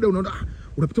kawaida. Huko kawaida unaona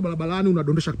unapita barabarani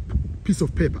unadondosha piece of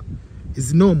paper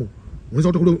is normal.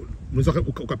 Unaweza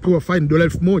ukapewa fine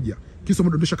 $1000 kisa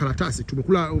umedondosha karatasi,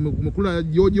 umekula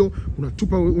jojo,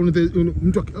 unatupa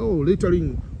mtu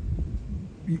littering,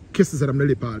 kesi za namna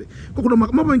ile pale. Kwa kuna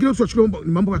mambo mengine tunachukulia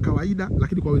ni mambo ya kawaida,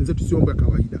 lakini kwa wenzetu sio mambo ya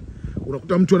kawaida.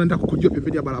 Unakuta mtu anaenda kukojoa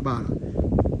pembeni ya barabara,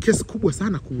 kesi kubwa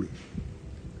sana kule.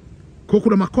 Kwa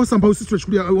kuna makosa ambayo sisi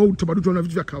tunachukulia au utamaduni tunaona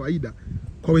vitu vya kawaida,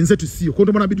 kwa wenzetu sio. Kwa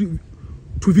ndio maana inabidi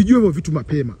tuvijue hivyo vitu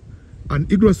mapema.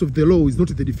 And ignorance of the law is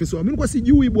not the defense. Mimi kwa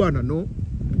sijui bwana, no.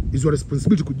 Is your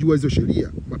responsibility kujua hizo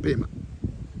sheria mapema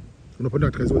unapoenda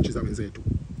katika hizo nchi za wenzetu.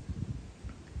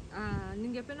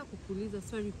 Ningependa kukuuliza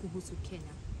swali kuhusu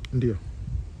Kenya. Ndio.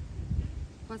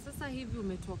 Kwa sasa hivi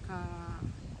umetoka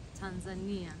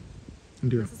Tanzania.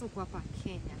 Ndio. Na sasa uko hapa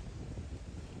Kenya.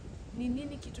 Ni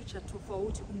nini kitu cha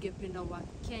tofauti ungependa wa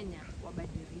Kenya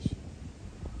wabadilishe?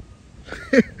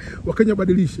 Wakenya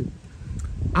wabadilishe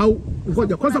au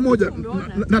ngoja kwanza moja,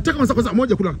 nataka kwanza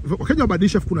moja, kuna Wakenya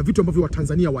wabadilisha, kuna vitu ambavyo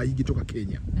Watanzania waigi toka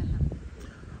Kenya.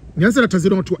 Nianze na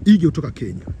Tanzania, watu waigi kutoka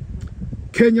Kenya.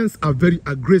 Kenyans are very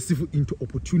aggressive into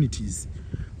opportunities.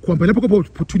 Kwamba inapokuwa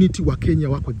opportunity wa Kenya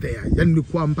wako there. Yaani ni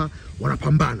kwamba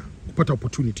wanapambana kupata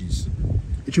opportunities.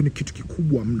 Hicho ni kitu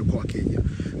kikubwa mno kwa Kenya.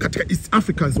 Katika East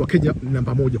Africans wa Kenya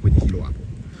namba 1 kwenye hilo hapo.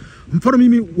 Mfano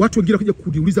mimi watu wengine wakija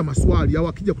kuniuliza maswali au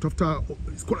akija kutafuta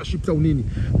scholarship au nini,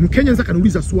 Mkenya anaweza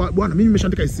kaniuliza swali, bwana mimi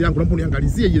nimeshaandika essay yangu, naomba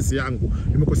uniangalizie essay yangu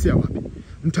nimekosea wapi.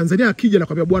 Mtanzania akija na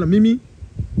kwambia bwana mimi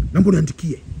naomba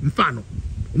uniandikie. Mfano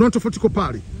unaona tofauti kwa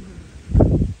pale.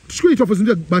 Tuchukue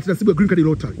tunapozindia bahati nasibu ya green card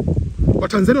lottery. Wa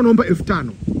Tanzania wanaomba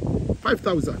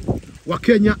 5,000. Wa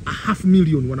Kenya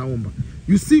 500,000 wanaomba.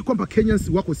 You see kwamba Kenyans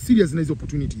wako serious na hizo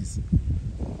opportunities.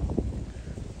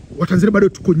 Wa Tanzania bado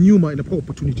tuko nyuma inapokuwa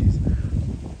opportunities.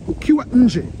 Ukiwa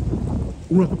nje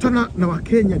unakutana na wa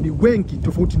Kenya ni wengi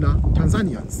tofauti na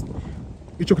Tanzanians.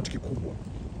 Hicho kitu kikubwa.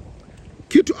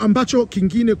 Kitu ambacho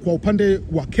kingine kwa upande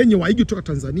wa Kenya waigi kutoka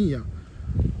Tanzania,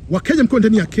 wa Kenya mko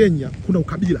ndani ya Kenya kuna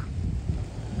ukabila.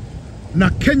 Na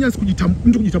Kenyans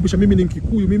kujitambulisha, mimi ni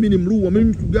Mkikuyu, mimi ni Mluo, mimi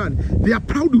mtu gani. They are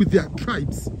proud with their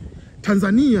tribes.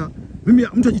 Tanzania mimi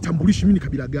mtu ajitambulishi mimi ni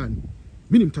kabila gani.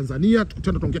 Mimi ni Mtanzania,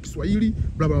 tukutana tunaongea Kiswahili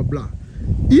bla bla bla.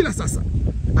 Ila sasa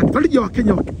advantage ya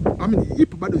Wakenya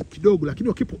ipo bado kidogo, lakini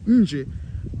wakipo nje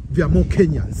they are more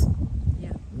Kenyans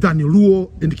than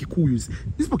Luo and Kikuyus.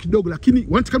 Ipo kidogo, lakini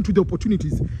when it comes to the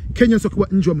opportunities, Kenyans wakiwa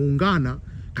nje wameungana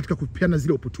katika kupeana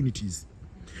zile opportunities.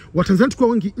 Watanzania tukiwa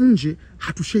wengi nje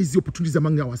hatushare hizo opportunities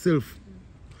among ourselves.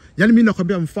 Yaani mimi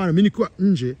nakwambia mfano, mimi nikiwa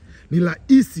nje ni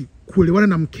rahisi kuelewana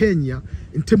na Mkenya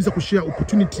in terms of kushare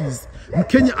opportunities.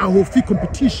 Mkenya ahofi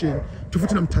competition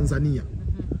tofauti na Mtanzania.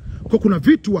 Kwa kuna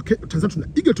vitu wa Tanzania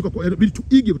tunaiga kutoka kwa, inabidi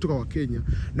tuige kutoka wa Kenya,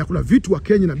 na kuna vitu wa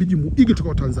Kenya inabidi muige kutoka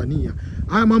wa Tanzania.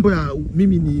 Haya mambo ya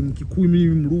mimi ni Mkikuyu,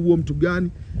 mimi Mluo, mtu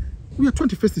gani, we are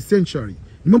 21st century.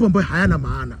 Ni mambo ambayo hayana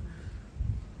maana.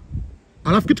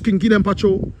 Alafu kitu kingine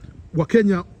ambacho wa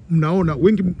Kenya mnaona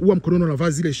wengi huwa mkononi wanavaa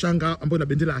zile shanga ambayo ina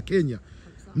bendera ya Kenya.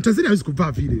 Mtanzania hawezi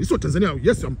kuvaa vile. Sio Tanzania,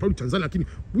 yes I'm proud Tanzania, lakini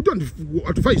we don't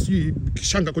atuvai si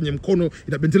shanga kwenye mkono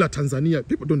ina bendera ya Tanzania.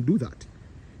 People don't do that.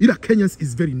 Ila Kenyans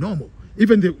is very normal.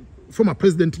 Even the former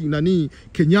president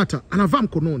Kenyatta anavaa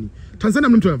mkononi. Tanzania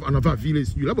mtu anavaa vile,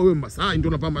 sijui labda wewe Masai ndio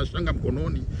unavaa mashanga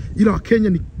mkononi. Ila wa Kenya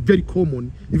ni very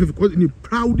common. Even ni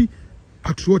proud,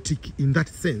 patriotic in that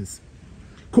sense.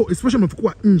 Kwa especially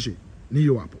mnapokuwa nje ni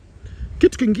hiyo hapo.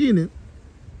 Kitu kingine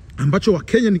ambacho wa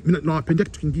Kenya na wapendea,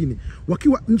 kitu kingine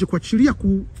wakiwa nje kuachilia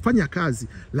kufanya kazi,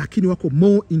 lakini wako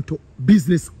more into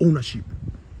business ownership.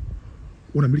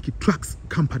 Wanamiliki trucks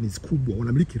companies kubwa,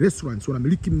 wanamiliki restaurants,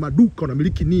 wanamiliki maduka,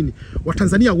 wanamiliki nini.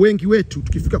 Watanzania wengi wetu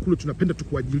tukifika kule tunapenda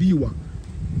tukuajiliwa,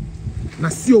 na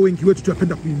sio wengi wetu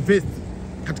tunapenda kuinvest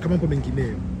katika mambo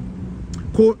mengineyo.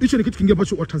 Kwa hicho ni kitu kingine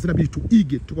ambacho Watanzania bidi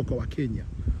tuige tuko kwa Wakenya.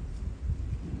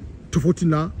 Tofauti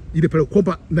na ile pale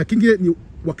kwamba na kingine ni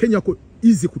Wakenya wako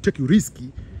easy ku take risky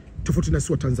tofauti na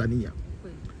sisi wa Tanzania.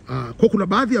 Kwa kuna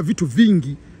baadhi ya vitu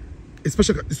vingi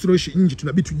especially tunaishi nje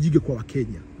tunabidi tujige kwa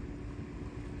Wakenya.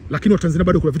 Lakini Watanzania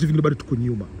bado kuna vitu vingi bado tuko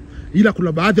nyuma. Ila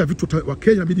kuna baadhi ya vitu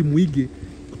Wakenya inabidi muige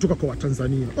kutoka kwa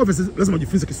Watanzania. Obviously lazima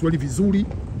ujifunze Kiswahili vizuri.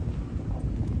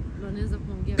 Unaweza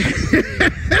kuongea.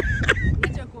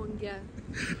 Acha kuongea.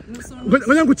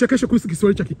 Ngoja nikuchekeshe kuhusu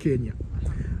Kiswahili cha Kikenya.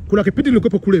 Kuna kipindi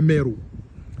nilikuwepo kule Meru.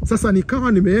 Sasa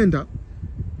nikawa nimeenda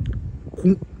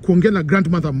kuongea na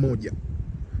grandmother mmoja.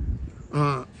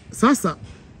 Sasa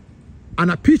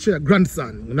ana picha ya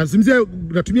grandson. Natumia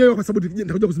hiyo kwa sababu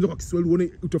nitakuja kuzungumza kwa Kiswahili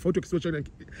uone utofauti wa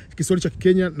Kiswahili cha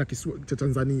Kenya na Kiswahili cha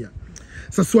Tanzania.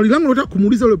 Sasa swali langu nataka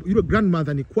kumuuliza yule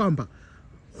grandmother ni kwamba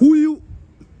huyu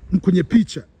kwenye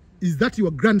picha, is that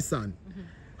your grandson?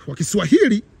 Kwa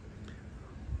Kiswahili,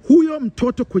 huyo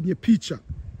mtoto kwenye picha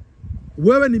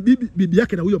wewe ni bibi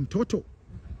yake na huyo mtoto?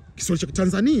 Kiswahili cha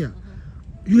Tanzania.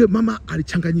 Yule mama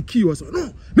alichanganyikiwa, so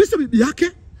no, mimi sio bibi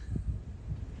yake.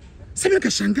 Sasa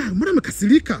nikashangaa, mbona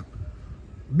amekasirika?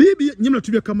 Bibi nyinyi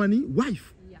mnatumia kama ni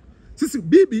wife. Sisi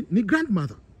bibi ni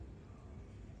grandmother.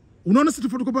 Unaona sisi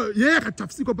tofauti kwamba yeye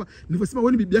akatafsiri kwamba nilivyosema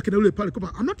wewe ni bibi yake na yule pale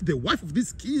kwamba I'm not the wife of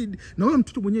this kid na wewe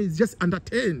mtoto mwenyewe is just under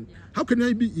 10. How can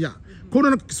I be? Kwa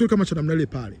unaona Kiswahili kama cha namna ile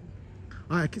pale.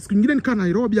 Siku nyingine nikaa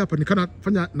Nairobi hapa, nikaa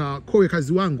nafanya na kowe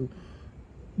kazi wangu,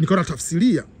 nikaa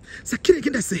natafsiria. Sasa kile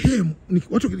kienda sehemu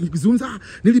watu nikizungumza,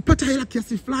 nilipata hela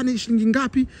kiasi fulani, shilingi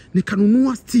ngapi,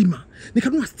 nikanunua stima.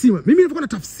 Mimi nilikuwa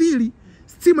natafsiri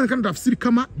stima, nikaa natafsiri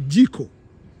kama jiko.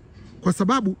 Kwa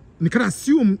sababu nikana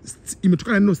assume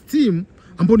imetokana na neno steam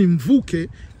ambao ni mvuke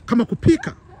kama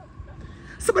kupika.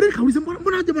 Sasa baadaye nikauliza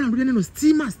mbona jamaa anarudia neno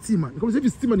stima? Nikauliza hivi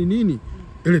stima ni nini?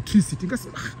 Electricity.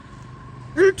 Nikasema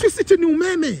electricity ni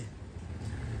umeme.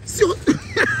 Sio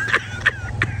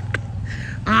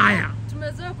haya.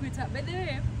 Tumezoea kuita by the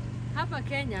way hapa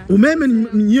Kenya. Umeme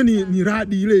ni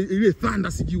radi ile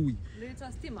thunder sijui.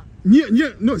 Inaitwa stima.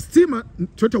 No, stima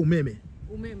tunaita umeme.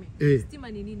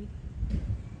 Stima ni nini?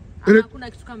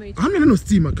 Hakuna kitu kama hicho. Hamna neno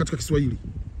stima katika Kiswahili.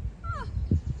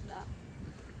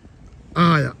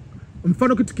 Haya.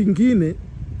 Mfano kitu kingine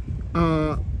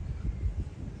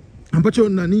ambacho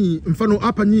mfano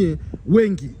hapa nyie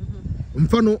wengi.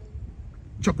 Mfano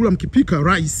chakula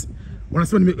mkipika rice,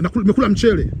 wanasema nimekula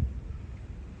mchele.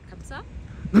 Kabisa?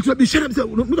 Na tunabishana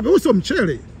kabisa, sio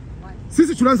mchele.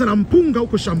 Sisi tunaanza na mpunga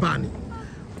huko shambani.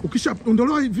 Ukisha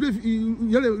ondolewa vile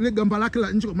ile gamba lake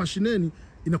la nje kwa mashineni,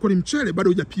 inakuwa ni mchele bado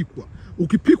hujapikwa.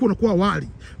 Ukipikwa unakuwa wali.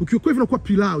 Ukikwa hivyo unakuwa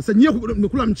pilau. Sasa nyie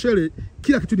mmekula mchele,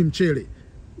 kila kitu ni mchele.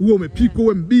 Uwe umepikwa,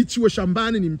 uwe mbichi, uwe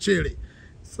shambani ni mchele.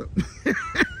 So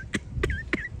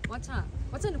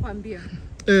Wacha nikwambie.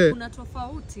 Kuna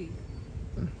tofauti.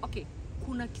 Okay,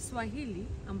 kuna Kiswahili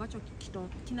ambacho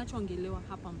kinachoongelewa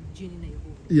hapa mjini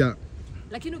Nairobi.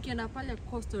 Lakini ukienda pale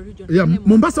coastal region,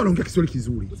 Mombasa wanaongea Kiswahili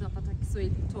kizuri. Utapata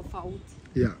Kiswahili tofauti.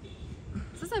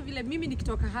 Sasa vile mimi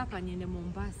nikitoka hapa niende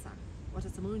Mombasa,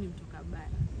 watasema wewe ni mtoka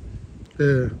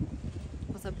bara.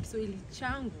 Kwa sababu Kiswahili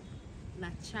changu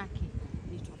na chake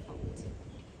ni tofauti.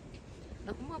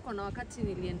 Nakumbuka kuna wakati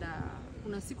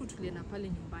kuna siku tulienda pale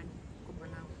nyumbani kwa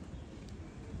bwanangu.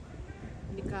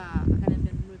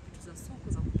 Akaniambia nunue vitu za soko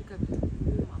za kupika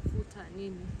vitunguu, mafuta,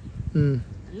 nini.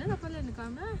 Nilienda pale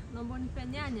nikamwambia, naomba nipe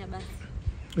nyanya basi.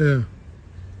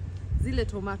 Zile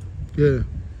tomato.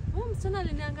 Msichana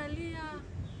aliniangalia,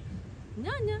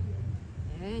 nyanya?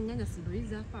 Nyanya si ndo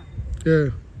hizi hapa.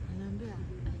 Ananiambia,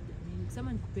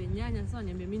 nikisema nikupe nyanya, sasa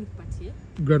niambia mimi nikupatie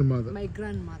grandmother. My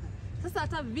grandmother. Sasa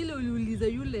hata vile uliuliza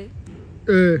yule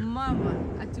mama,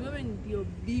 ati wewe ndio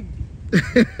bibi.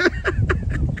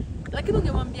 Lakini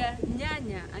ungemwambia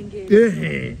nyanya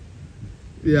ange.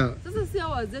 Sasa si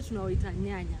hao wazee tunaoita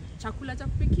nyanya. Chakula cha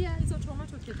kupikia hizo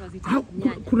tomato tunaziita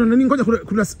nyanya. Kuna nini ngoja,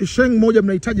 kuna sheng moja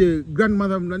mnahitaji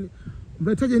grandmother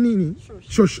mnahitaji nini?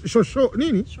 Shosho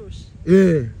nini? Shosh.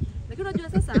 Lakini unajua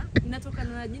sasa inatokana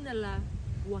na jina la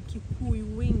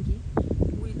Wakikuyu wengi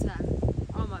huita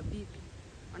au mabibi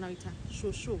wanaita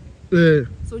shosho.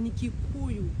 So ni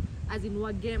Kikuyu as in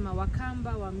Wagema,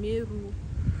 Wakamba, Wameru,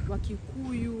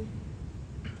 Wakikuyu,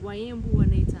 Waembu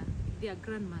wanaita their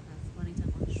grandmothers wanaita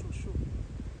kwa shosho.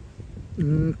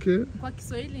 Kwa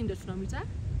Kiswahili ndio tunamwita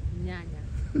nyanya.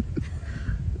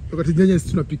 Wakati nyanya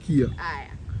sisi tunapikia.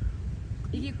 Haya.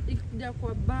 Ikikuja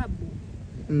kwa babu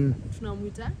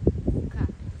tunamwita kuka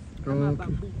kama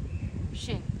babu.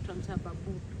 Sheng tunamwita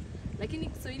babu. Lakini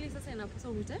Kiswahili sasa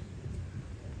inapaswa umwite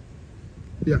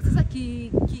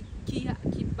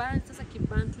sasa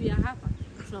kibantu ya hapa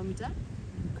tunamwita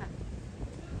kuka.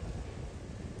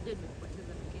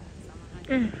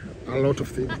 A lot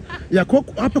of things.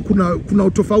 Hapa kuna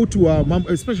utofauti wa mambo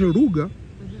especially lugha.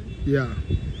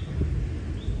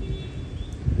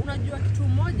 Unajua kitu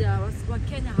moja wa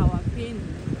Kenya hawapendi.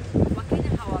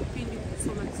 Wakenya hawapendi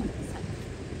kusoma Kiswahili sana.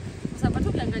 Kwa sababu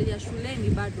ukiangalia shuleni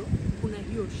bado kuna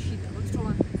hiyo shida. Watoto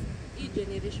wa hii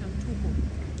generation tupo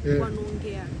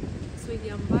wanaongea Kiswahili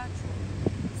ambacho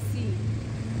si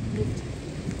mufti.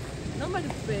 Naomba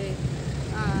nikupe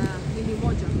nini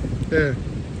moja.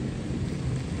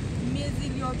 Miezi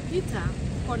iliyopita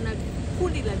kuna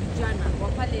kundi la vijana wa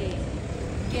pale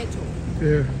ghetto.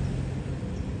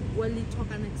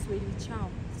 Walitoka na Kiswahili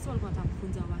chao. Sasa walikuwa wanataka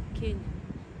kufunza wa Kenya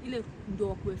ile ndio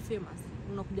wakuwe famous.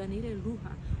 Unakuja na ile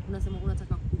lugha, unasema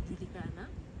unataka kujulikana,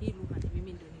 hii lugha ni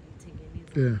mimi ndio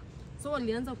nilitengeneza. So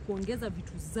walianza kuongeza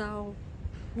vitu zao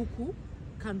huku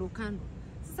kando.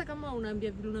 Sasa kama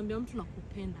unaambia vile unaambia mtu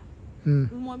nakupenda,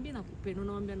 umwambie nakupenda,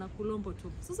 unamwambia nakulombo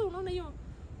tu. Sasa unaona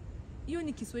hiyo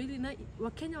ni Kiswahili, na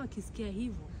Wakenya wakisikia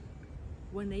hivyo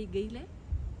wanaiga ile.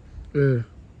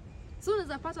 So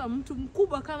unaweza pata mtu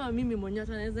mkubwa kama mimi mwenyewe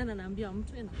anaweza naambia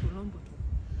mtu ena kolombo tu.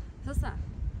 Sasa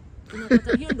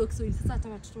unapata hiyo ndio Kiswahili sasa hata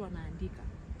watoto wanaandika.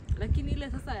 Lakini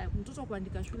ile sasa mtoto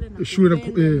kuandika shule na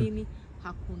nini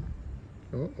hakuna.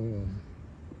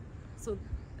 So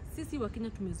sisi wa Kenya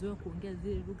tumezoea kuongea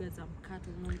zile lugha za mkato,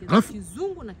 unaongea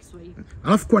Kizungu na Kiswahili.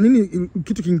 Alafu kwa nini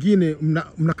kitu kingine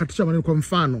mnakatisha maneno? Kwa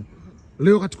mfano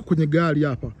leo katika kwenye gari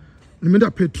hapa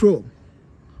nimeenda petrol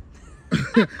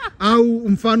au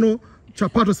mfano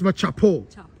chapato sema chapo.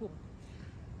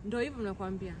 Ndio hivyo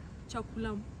nakwambia,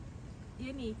 chakula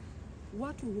yani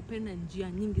watu hupenda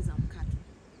njia nyingi za mkato.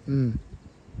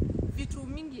 Vitu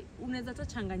mingi unaweza hata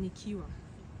changanyikiwa.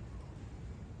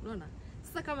 Unaona?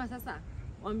 Sasa kama sasa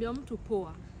waambia mtu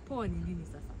poa ni nini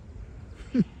sasa?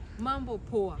 Mambo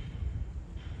poa.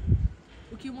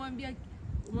 Ukimwambia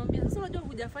sasa unajua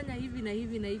hujafanya hivi na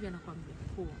hivi na hivi, anakuambia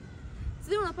poa.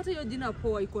 Sasa unapata hiyo jina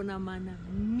poa iko na maana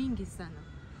mingi sana.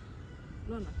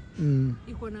 Unaona?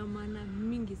 Iko na maana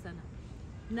mingi sana.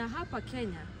 Na hapa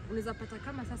Kenya unaweza pata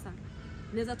kama sasa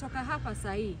naweza toka hapa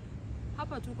sahi.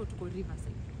 Hapa tuko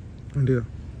Riverside. Ndio.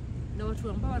 Na watu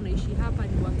ambao wanaishi hapa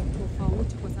ni watu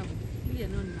tofauti kwa sababu ile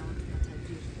eneo ni la watu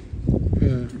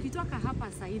matajiri. Tukitoka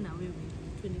hapa sahi na wewe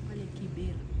twende pale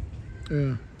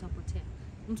Kibera. Utapotea.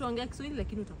 Mtu ongea Kiswahili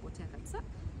lakini utapotea kabisa.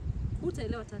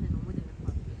 Utaelewa hata neno moja na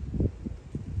kwambia.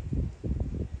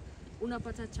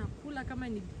 Unapata chakula kama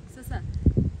ni sasa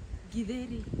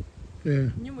githeri.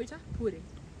 Nyumo ita pure.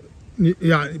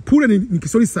 Pure ni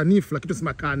Kiswahili sanifu lakini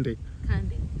tunasema kande.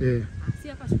 Si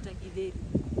hapa tuta githeri.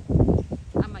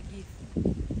 Ama gift.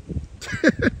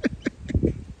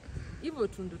 Hivyo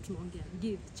tu ndo tunaongea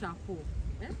gift chapo.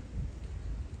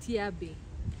 Tiabe.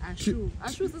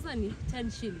 Ashu sasa ni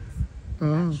 10 shillings.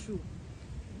 Ashu.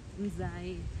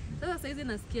 Mzae. Sasa hizi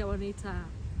nasikia wanaita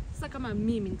sasa kama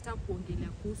mimi nitaka kuongelea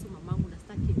kuhusu mamangu na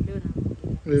sitaki leo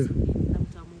na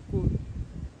mtamukuru.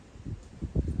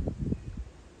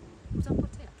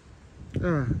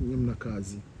 Utapotea. Nyinyi mna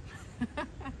kazi.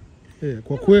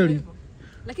 Kwa kweli.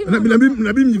 Lakini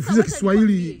mnabii mjifunze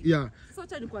Kiswahili Sasa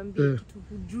acha nikwambie kitu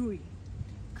hujui.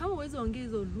 Kama uweze ongea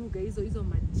hizo lugha, hizo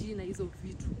majina, hizo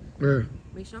vitu.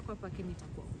 Maisha yako hapa Kenya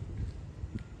itakuwa.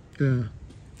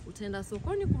 Utaenda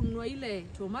sokoni kununua ile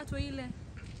tomato ile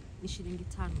ni shilingi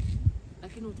 5.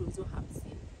 Lakini utauzwa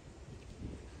 50.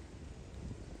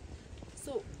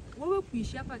 So wewe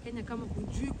kuishi hapa Kenya kama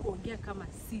hujui kuongea kama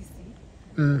sisi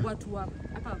watu wa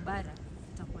hapa bara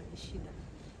itakuwa ni shida.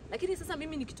 Lakini sasa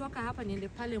mimi nikitoka hapa niende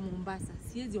pale Mombasa,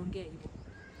 siwezi ongea hivyo.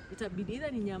 Itabidi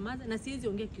ila ninyamaze na siwezi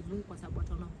ongea Kizungu kwa sababu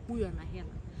ataona huyu ana hela.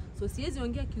 So siwezi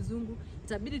ongea Kizungu,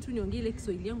 itabidi tu niongee ile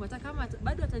Kiswahili yangu hata kama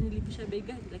bado atanilipisha bei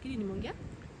gani, lakini nimeongea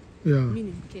mimi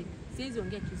ni Mkenya. Siwezi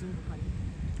ongea Kizungu pale.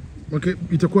 Okay,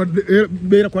 itakuwa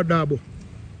bei kwa double.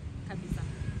 Kabisa.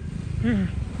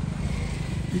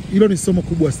 Hilo ni somo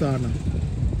kubwa sana.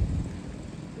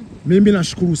 Mimi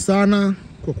nashukuru sana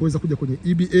kwa kuweza kuja kwenye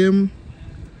EBM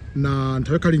na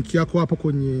nitaweka link yako hapo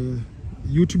kwenye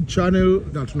YouTube channel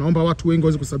na tunaomba watu wengi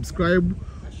waweze kusubscribe,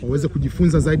 waweze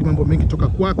kujifunza zaidi mambo mengi toka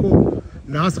kwako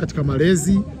na hasa katika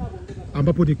malezi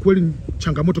ambapo ni kweli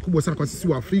changamoto kubwa sana kwa sisi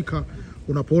wa Afrika.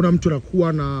 Unapoona mtu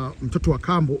anakuwa na mtoto wa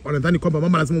kambo, wanadhani kwamba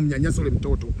mama lazima umnyanyase ule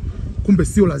mtoto. Kumbe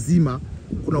sio lazima.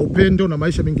 Kuna upendo na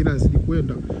maisha mengine yanazidi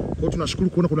kwenda. Kwa hiyo tunashukuru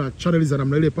kuona kuna channel za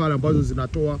namna ile pale ambazo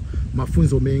zinatoa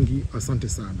mafunzo mengi. Asante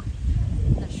sana.